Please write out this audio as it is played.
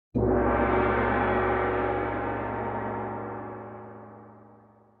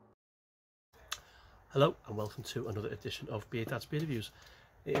Hello and welcome to another edition of Beer Dad's Beer Reviews.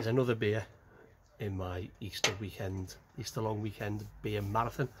 It is another beer in my Easter long weekend beer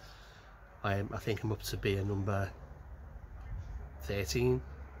marathon. I think I'm up to beer number 13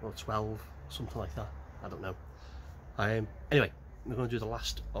 or 12, something like that. I don't know. Anyway, we're going to do the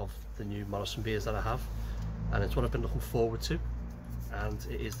last of the new Morrison beers that I have, and it's what I've been looking forward to, and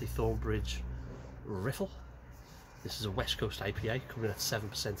it is the Thornbridge Riffle. This is a West Coast IPA coming at 7%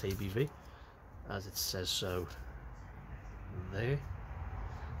 ABV. As it says so there,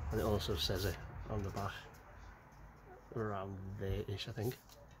 and it also says it on the back around there-ish, I think.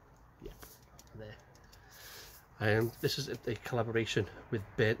 Yep, there. This is a collaboration with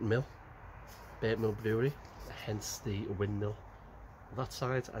Burnt Mill Brewery, hence the windmill on that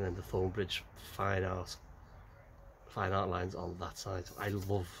side, and then the Thornbridge fine art lines on that side. I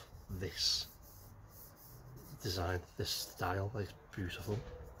love this design, this style. It's beautiful.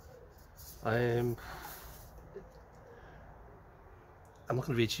 I'm not going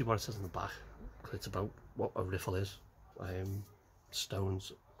to read to you what it says on the back, because it's about what a riffle is.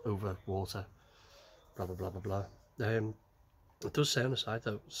 Stones over water, blah blah blah blah blah. It does say on the side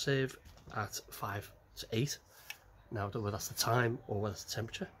though, serve at 5 to 8. Now I don't know whether that's the time or whether it's the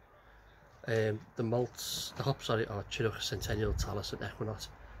temperature. The hops are Chinook, Centennial, Talus and Equinox.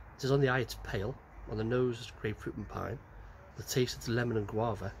 It says on the eye it's pale, on the nose it's grapefruit and pine, the taste it's lemon and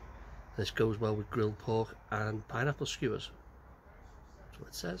guava. This goes well with grilled pork and pineapple skewers. That's what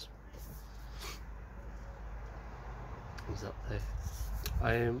it says. Is that there?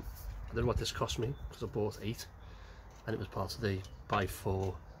 I don't know what this cost me, because I bought 8 and it was part of the buy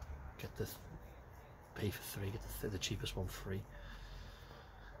 4 pay for 3, get the cheapest one free.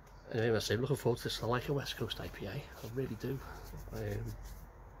 Anyway, I say looking forward to this. I like a West Coast IPA, I really do.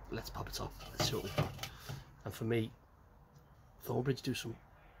 Let's pop it up, let's see what we've got. And for me, Thornbridge do some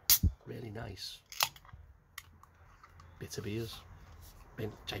really nice bitter beers.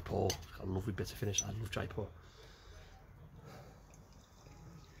 Jaipur, got a lovely bitter finish. I love Jaipur.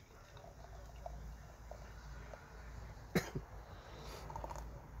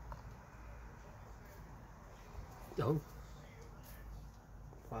 Oh,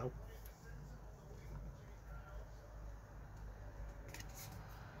 wow.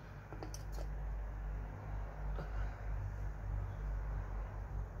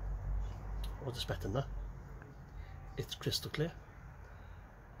 I was expecting that. It's crystal clear.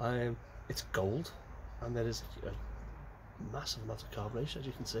 It's gold, and there is a massive amount of carbonation, as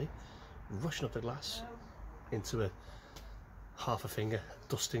you can see, rushing up the glass into a half a finger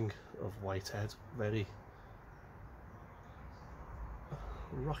dusting of white head. Very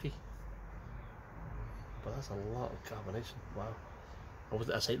rocky, but that's a lot of carbonation. Wow.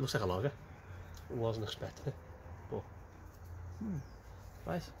 I say it looks like a lager. I wasn't expecting it, but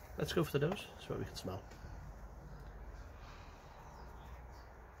right. Let's go for the nose, see what we can smell.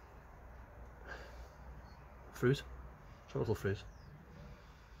 Fruit, tropical fruit.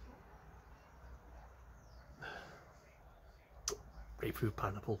 Grapefruit,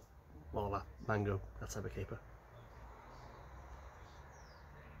 pineapple, all that, mango, that type of caper.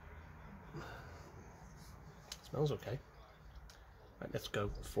 Smells okay. Right, let's go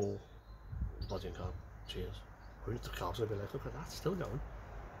for body and carb. Cheers. We're into carbs and be like, look at that, still going.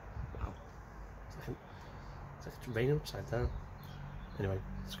 Wow. It's like it's raining upside down. Anyway,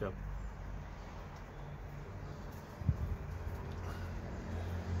 let's go.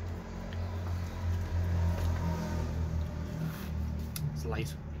 It's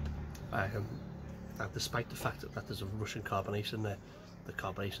light. Despite the fact that there's a Russian carbonation there, the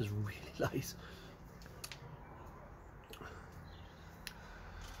carbonation is really light.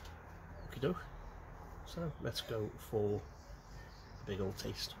 Okie doke. So let's go for the big old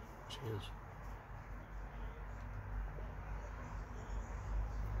taste. Cheers.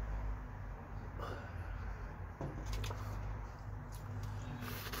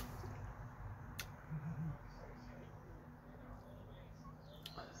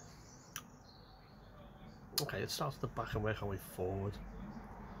 Okay, let's start at the back and work our way forward.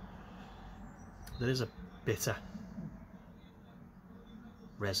 There is a bitter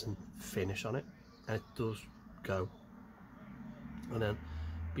resin finish on it, and it does go. And then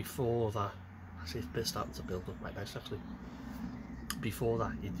before that, actually it's starting to build up quite nice actually. Before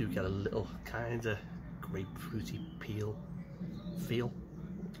that, you do get a little kind of grapefruity peel feel.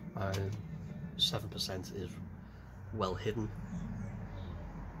 7% is well hidden.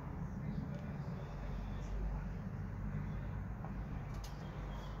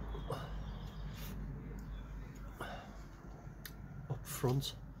 Up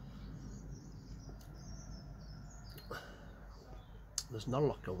front, there's not a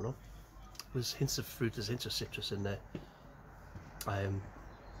lot going on. There's hints of fruit, there's hints of citrus in there. A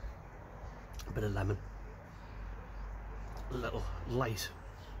bit of lemon. A little light,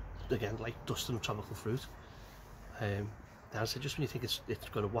 again, light dust and tropical fruit. And I said, just when you think it's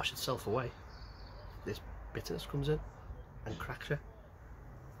going to wash itself away, this bitterness comes in and cracks you.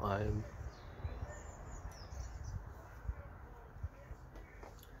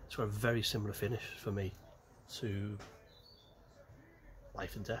 It's got a very similar finish for me to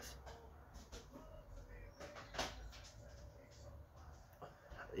Life and Death.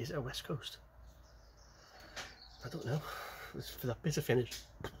 Is it a West Coast? I don't know. For that bitter finish,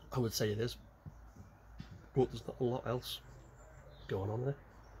 I would say it is. But there's not a lot else going on there.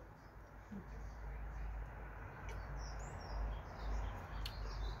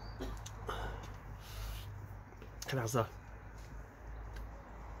 It has that,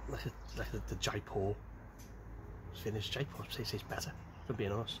 like the Jaipur finish. Jaipur tastes better, if I'm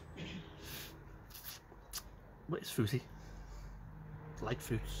being honest. But it's fruity. Light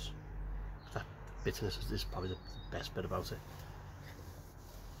fruits. That bitterness is probably the best bit about it.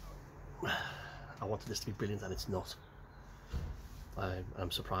 I wanted this to be brilliant and it's not.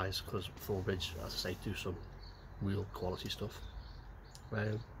 I'm surprised because Thornbridge, as I say, do some real quality stuff.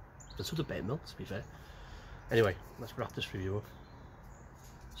 There's sort of bait milk, to be fair. Anyway, let's wrap this review up.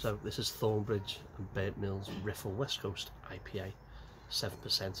 So this is Thornbridge and Burnt Mill's Riffle West Coast IPA,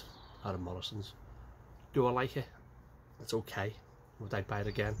 7% out of Morrison's. Do I like it? It's okay. Would I buy it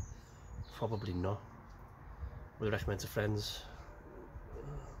again? Probably not. Would I recommend to friends?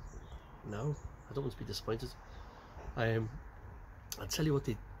 No, I don't want to be disappointed. I'll tell you what,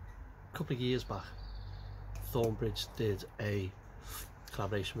 a couple of years back, Thornbridge did a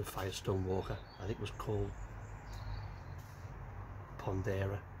collaboration with Firestone Walker. I think it was called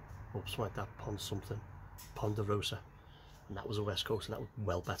Pondera or something like that, Ponderosa, and that was a West Coast, and that was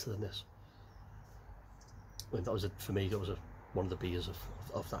well better than this. And that was for me, that was one of the beers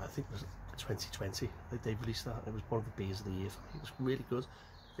of that. I think it was 2020 they released that. It was one of the beers of the year for me. It was really good.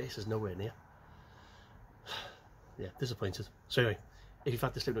 This is nowhere near. Yeah, disappointed. So anyway, if you've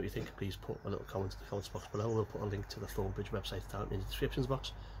had this, let me know what you think. Please put a little comment in the comments box below. We'll put a link to the Thornbridge website down in the descriptions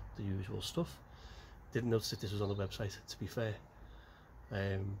box, the usual stuff. Didn't notice that this was on the website, to be fair.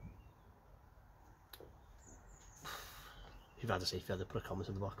 If you've had to put a comment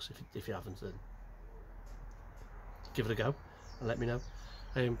in the box. If you haven't, then give it a go and let me know.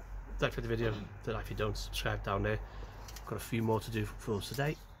 Like for the video, then if you don't, subscribe down there. I've got a few more to do for us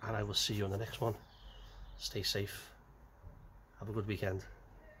today, and I will see you on the next one. Stay safe. Have a good weekend.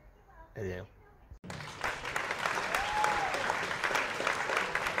 Adieu.